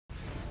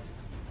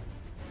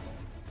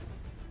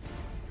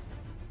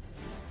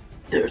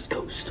There's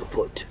ghosts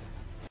afoot.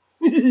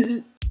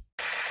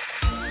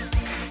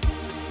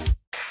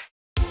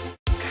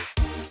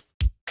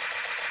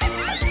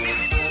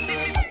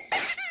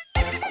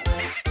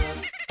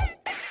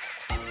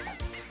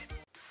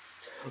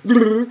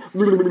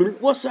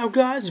 What's up,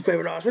 guys? Your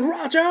favorite artist,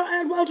 Roger,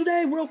 and well,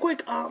 today, real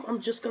quick,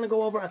 I'm just gonna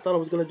go over. I thought I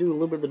was gonna do a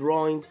little bit of the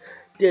drawings,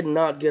 did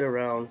not get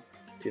around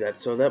to that,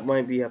 so that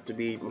might have to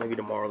be maybe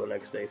tomorrow, or the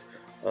next day's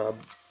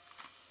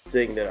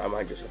thing that I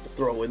might just have to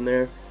throw in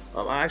there.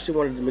 I actually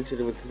wanted to mix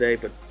it in with today,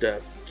 but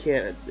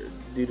can't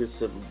due to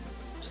some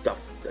stuff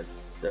that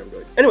I'm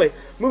doing. Anyway,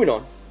 moving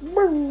on.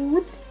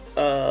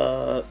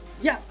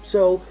 Yeah.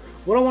 So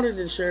what I wanted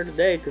to share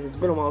today, because it's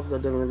been a while since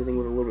I've done anything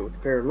with a little bit with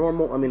the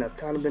paranormal. I mean, I've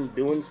kind of been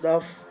doing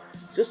stuff,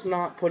 just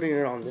not putting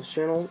it on this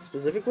channel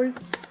specifically.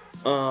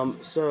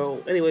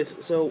 So anyways,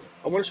 so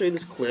I want to show you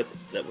this clip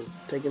that was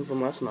taken from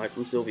last night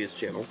from Sylvia's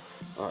channel,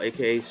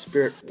 aka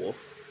Spirit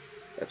Wolf.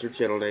 That's her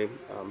channel name.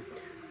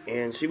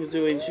 And she's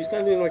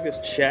kind of doing like this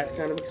chat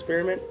kind of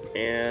experiment,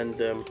 and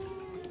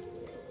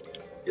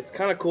it's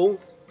kind of cool.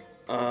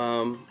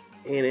 And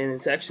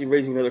it's actually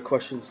raising other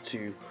questions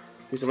to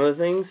do some other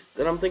things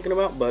that I'm thinking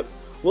about, but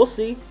we'll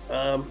see.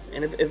 And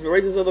if it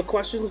raises other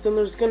questions, then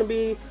there's going to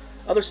be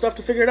other stuff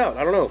to figure it out.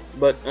 I don't know.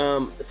 But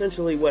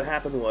essentially what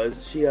happened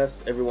was she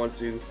asked everyone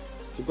to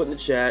put in the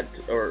chat,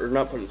 or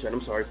not put in the chat,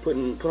 I'm sorry, put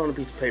on a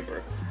piece of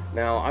paper.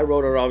 Now, I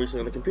wrote it obviously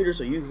on the computer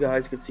so you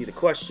guys could see the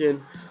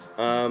question,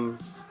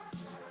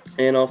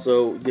 and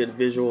also did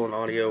visual and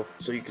audio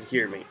so you could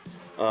hear me.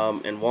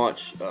 And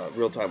watch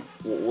real time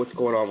what's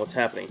going on, what's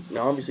happening.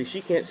 Now, obviously,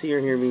 she can't see or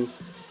hear me,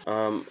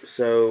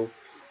 so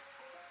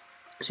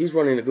she's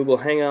running a Google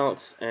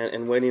Hangouts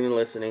and waiting and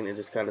listening, and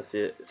just kind of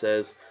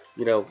says,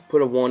 you know,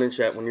 put a 1 in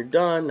chat when you're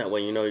done. That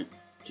way, you know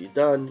she's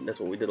done. That's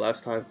what we did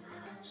last time.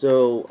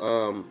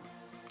 So,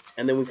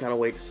 and then we kind of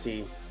wait to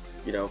see,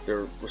 you know, if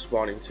they're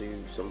responding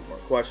to some of our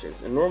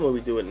questions. And normally we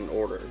do it in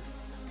order,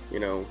 you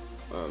know.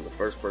 The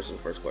first person,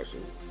 first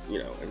question, you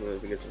know, and then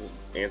if it gets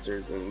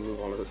answered, then we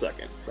move on to the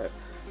second. But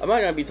I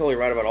might not be totally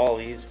right about all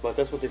these, but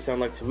that's what they sound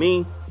like to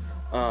me.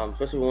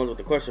 Especially the ones with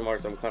the question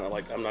marks. I'm kind of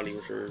like, I'm not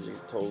even sure these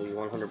totally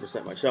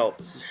 100% my shelf.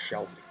 This is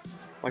shelf.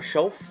 My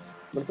shelf?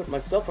 I'm gonna put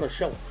myself on a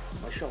shelf.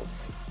 My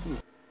shelf. I'm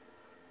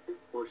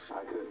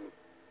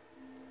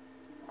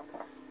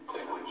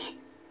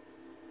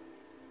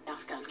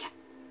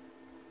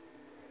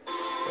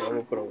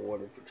gonna put a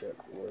 1 in for chat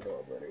word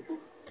already.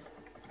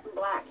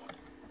 Black.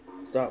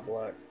 Stop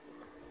black.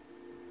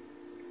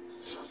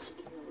 It's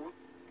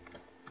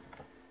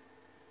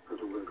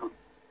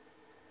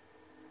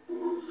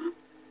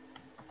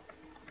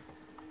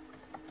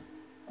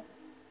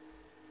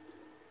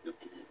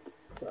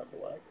not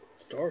black.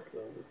 It's dark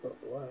though. It's not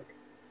black.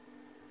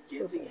 It's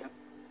purple.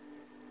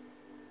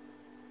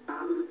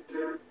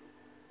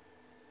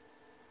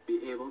 Be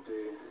able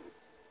to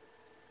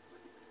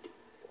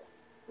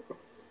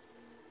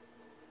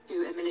do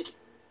a minute.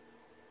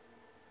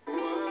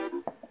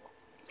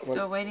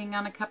 Still waiting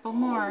on a couple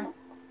more.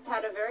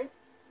 Had a very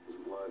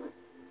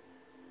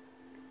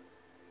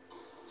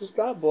It's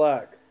not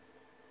black.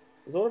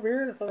 Is it over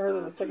here? I thought I heard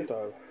it the second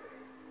time.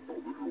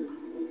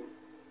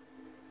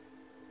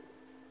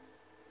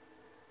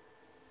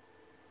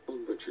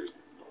 butchers.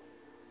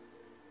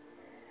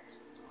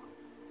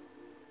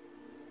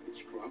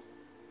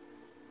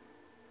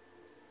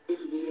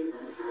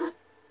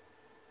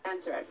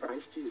 Answer it for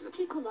his Jesus.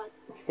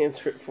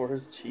 Answer it for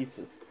his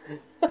Jesus.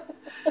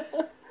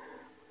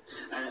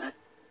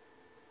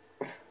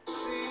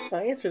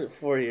 I answered it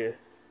for you.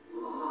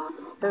 I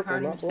Purple,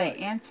 heard him not say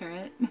black. answer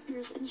it.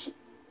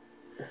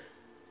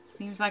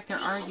 Seems like they're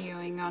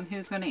arguing on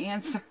who's going to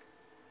answer.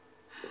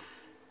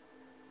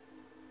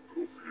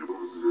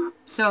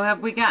 So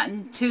have we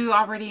gotten 2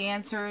 already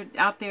answered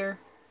out there?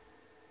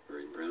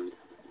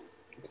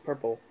 It's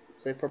purple.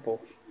 Say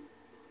purple.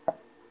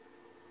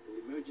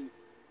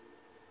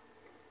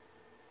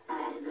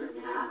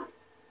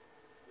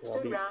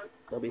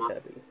 I'll be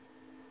happy.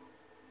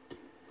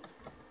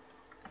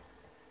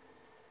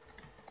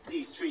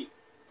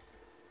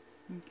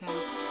 Okay.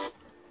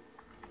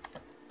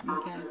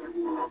 Okay.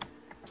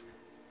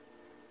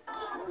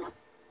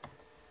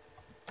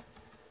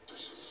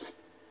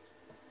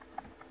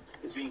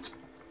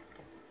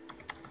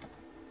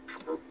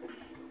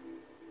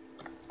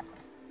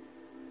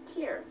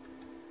 Here.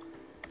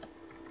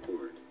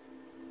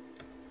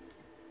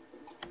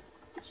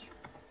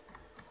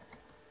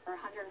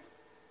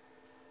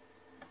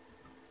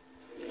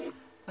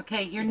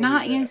 Okay, you're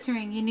not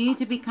answering. You need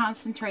to be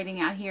concentrating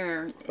out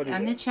here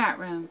in the chat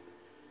room.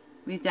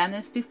 We've done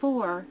this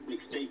before.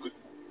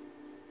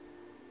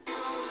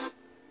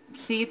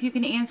 See if you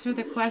can answer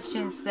the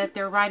questions that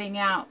they're writing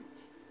out.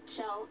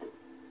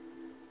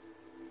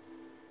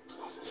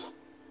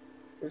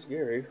 Where's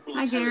Gary?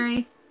 Hi,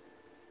 Gary.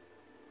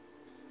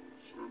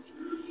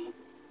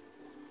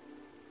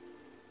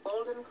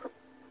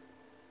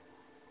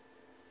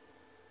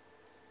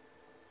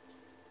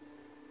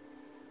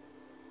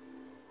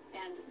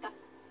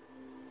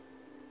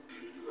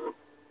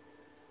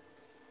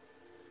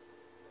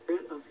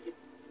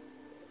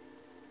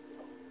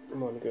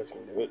 Come on, you guys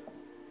can do it.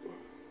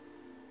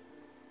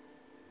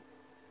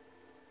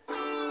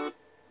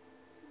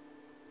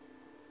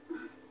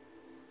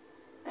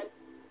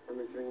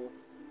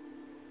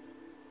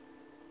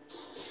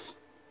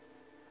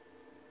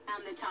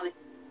 And the tally.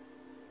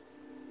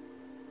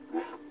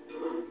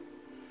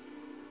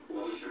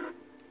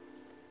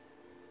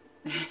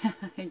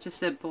 I just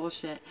said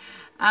bullshit.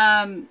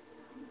 Getting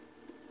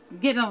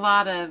a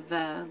lot of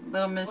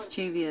little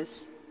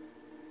mischievous.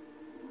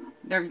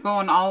 They're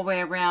going all the way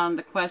around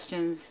the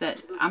questions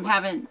that I'm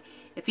having.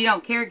 If you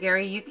don't care,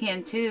 Gary, you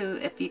can too.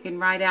 If you can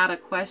write out a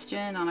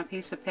question on a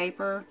piece of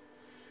paper,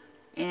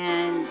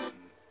 and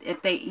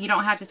if you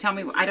don't have to tell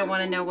me. I don't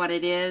want to know what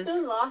it is.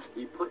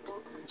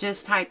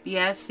 Just type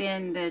yes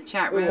in the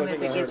chat room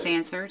if it gets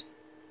answered.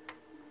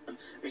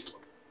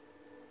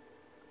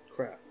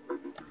 Crap.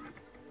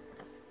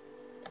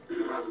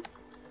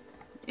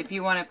 If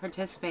you want to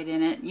participate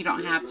in it, you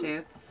don't have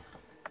to.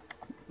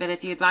 But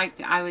if you'd like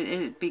to,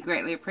 it'd be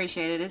greatly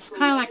appreciated. It's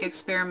kind of like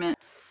experiment.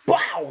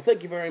 Wow!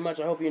 Thank you very much.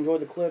 I hope you enjoyed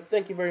the clip.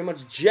 Thank you very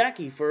much,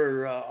 Jackie,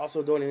 for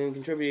also donating and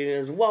contributing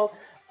as well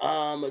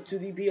to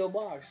the P.O.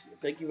 Box.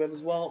 Thank you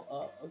as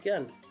well.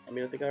 Again, I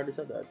mean, I think I already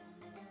said that.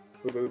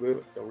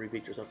 Don't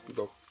repeat yourself,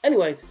 people.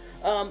 Anyways,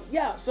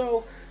 yeah,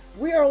 so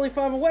we are only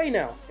 5 away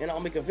now, and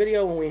I'll make a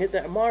video when we hit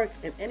that mark,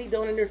 and any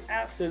donators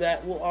after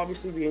that will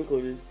obviously be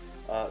included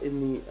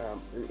in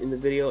the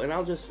video, and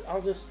I'll just I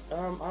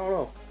don't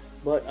know,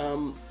 but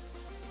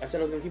I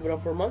said I was gonna keep it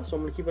up for a month, so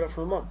I'm gonna keep it up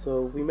for a month.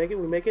 So if we make it,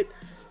 we make it.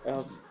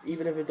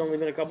 Even if it's only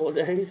been a couple of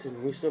days,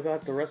 and we still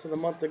got the rest of the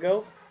month to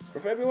go for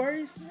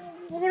February's,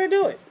 we're gonna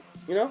do it.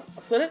 You know,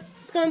 I said it.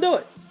 It's gonna do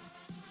it.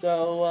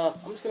 So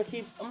I'm just gonna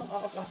keep.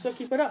 I'll still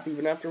keep it up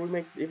even after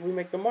if we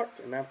make the mark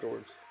and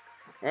afterwards.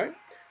 All right.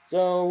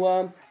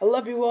 So I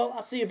love you all.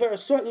 I'll see you very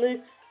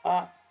shortly.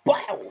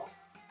 Bow.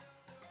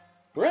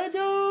 Red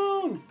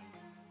Zone.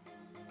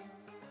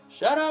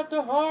 Shout out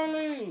to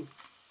Harley.